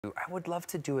I would love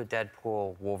to do a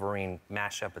Deadpool Wolverine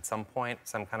mashup at some point,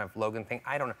 some kind of Logan thing.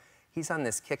 I don't know. He's on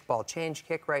this kickball change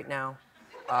kick right now.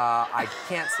 I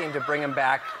can't seem to bring him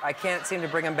back. I can't seem to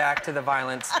bring him back to the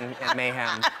violence and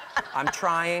mayhem. I'm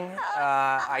trying.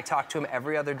 I talk to him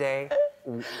every other day.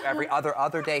 Every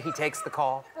other day he takes the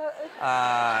call.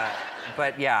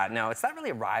 But yeah, no, it's not really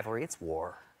a rivalry. It's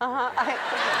war.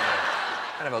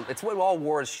 It's what all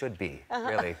wars should be,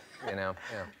 really. You know.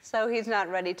 Yeah. So he's not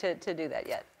ready to do that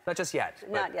yet. Not just yet.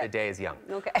 Not yet. The day is young.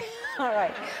 Okay. All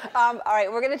right. All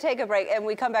right. We're going to take a break, and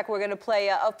we come back. We're going to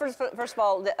play. First of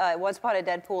all, Once Upon a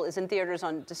Deadpool is in theaters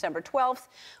on December 12th,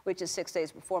 which is 6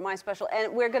 days before my special.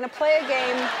 And we're going to play a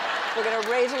game. We're going to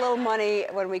raise a little money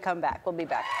when we come back. We'll be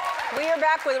back. We are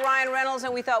back with Ryan Reynolds,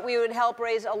 and we thought we would help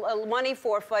raise money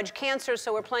for Fudge cancer.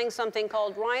 So we're playing something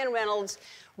called Ryan Reynolds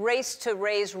Race to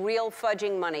Raise Real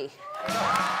Fudging Money.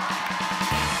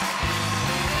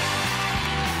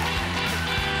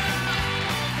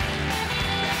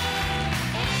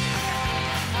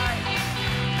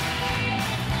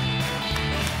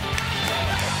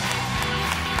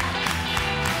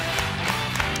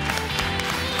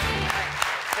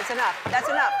 That's enough. That's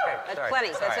enough. Okay, That's sorry,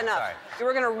 plenty. sorry, That's enough. sorry.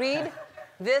 We're going to read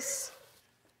this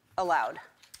aloud.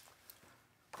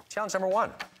 Challenge number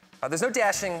 1. There's no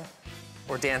dashing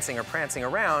or dancing or prancing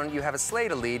around. You have a sleigh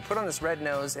to lead, put on this red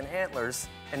nose and antlers,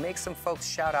 and make some folks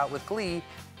shout out with glee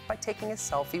by taking a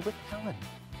selfie with Helen.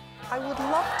 I would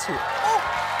love to.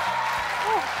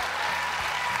 Oh,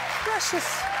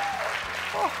 precious.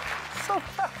 Oh, so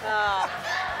proud.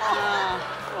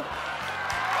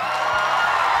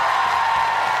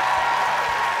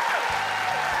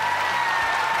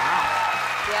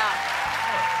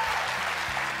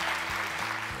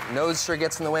 Nose sure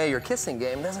gets in the way of your kissing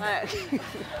game, doesn't it? All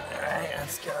right,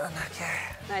 that's good. Okay.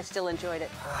 I still enjoyed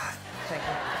it. Thank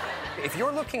you. If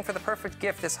you're looking for the perfect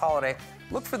gift this holiday,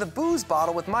 look for the booze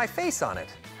bottle with my face on it.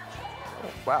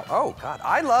 Wow. Oh, God.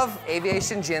 I love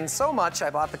aviation gin so much, I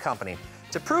bought the company.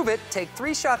 To prove it, take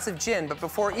 3 shots of gin, but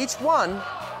before each one,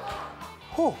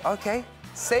 whew, okay.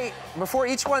 Before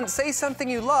each one, say something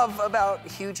you love about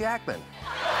Hugh Jackman.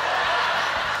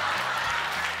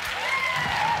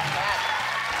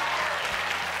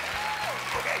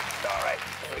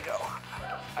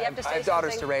 I have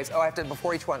daughters to raise. Oh, I have to,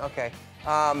 before each one, okay.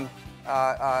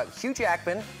 Hugh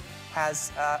Jackman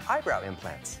has eyebrow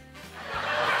implants. A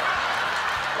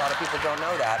lot of people don't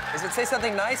know that. Does it say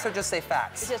something nice or just say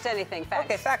facts? It's just anything, facts.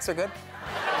 Okay, facts are good.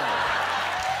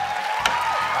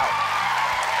 Wow.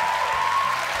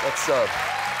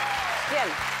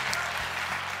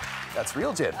 That's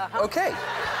real gin. Okay.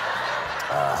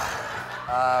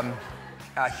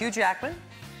 Hugh Jackman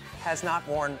has not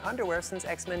worn underwear since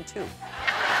X-Men 2.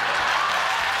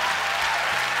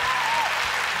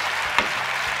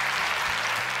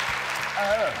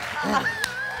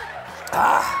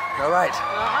 All right.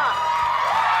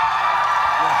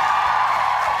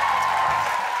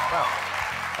 Well,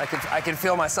 I can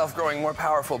feel myself growing more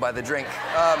powerful by the drink.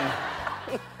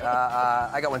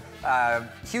 I got one.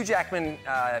 Hugh Jackman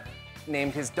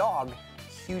named his dog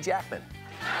Hugh Jackman.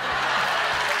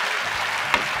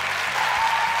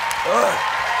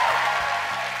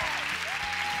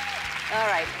 All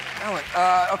right.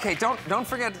 Okay, don't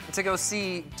forget to go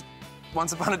see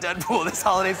Once Upon a Deadpool this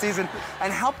holiday season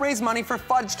and help raise money for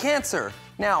Fudge cancer.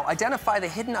 Now, identify the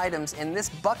hidden items in this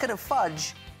bucket of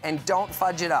fudge and don't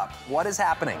fudge it up. What is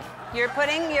happening? You're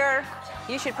putting your...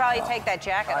 You should probably take that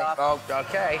jacket off. Oh,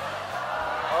 okay.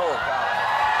 Oh, God.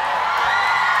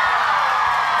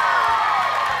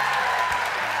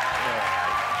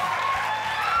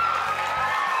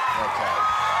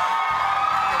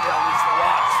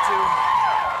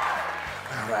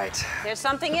 Right. There's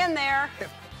something in there.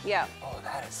 Yeah. Oh,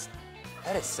 that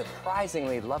is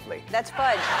surprisingly lovely. That's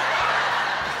Fudge.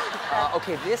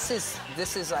 Okay, this is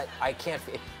I can't.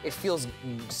 It feels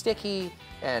sticky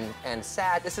and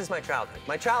sad. This is my childhood.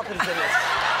 My childhood is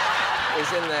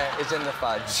in the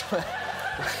fudge.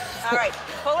 All right,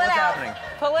 pull it What's out. happening?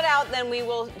 Pull it out, then we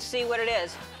will see what it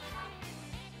is.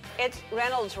 It's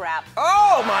Reynolds wrap.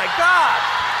 Oh my God!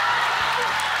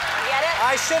 You get it?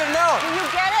 I should have known. Do you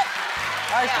get it?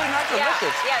 I should have known.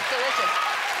 Delicious. Yeah, it's delicious.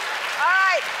 All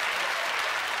right.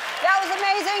 That was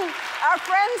amazing. Our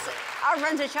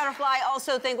friends at Shutterfly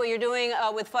also think what you're doing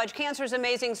with Fudge cancer is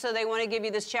amazing, so they want to give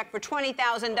you this check for $20,000.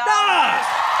 Ah!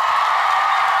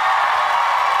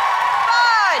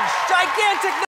 Fudge! Gigantic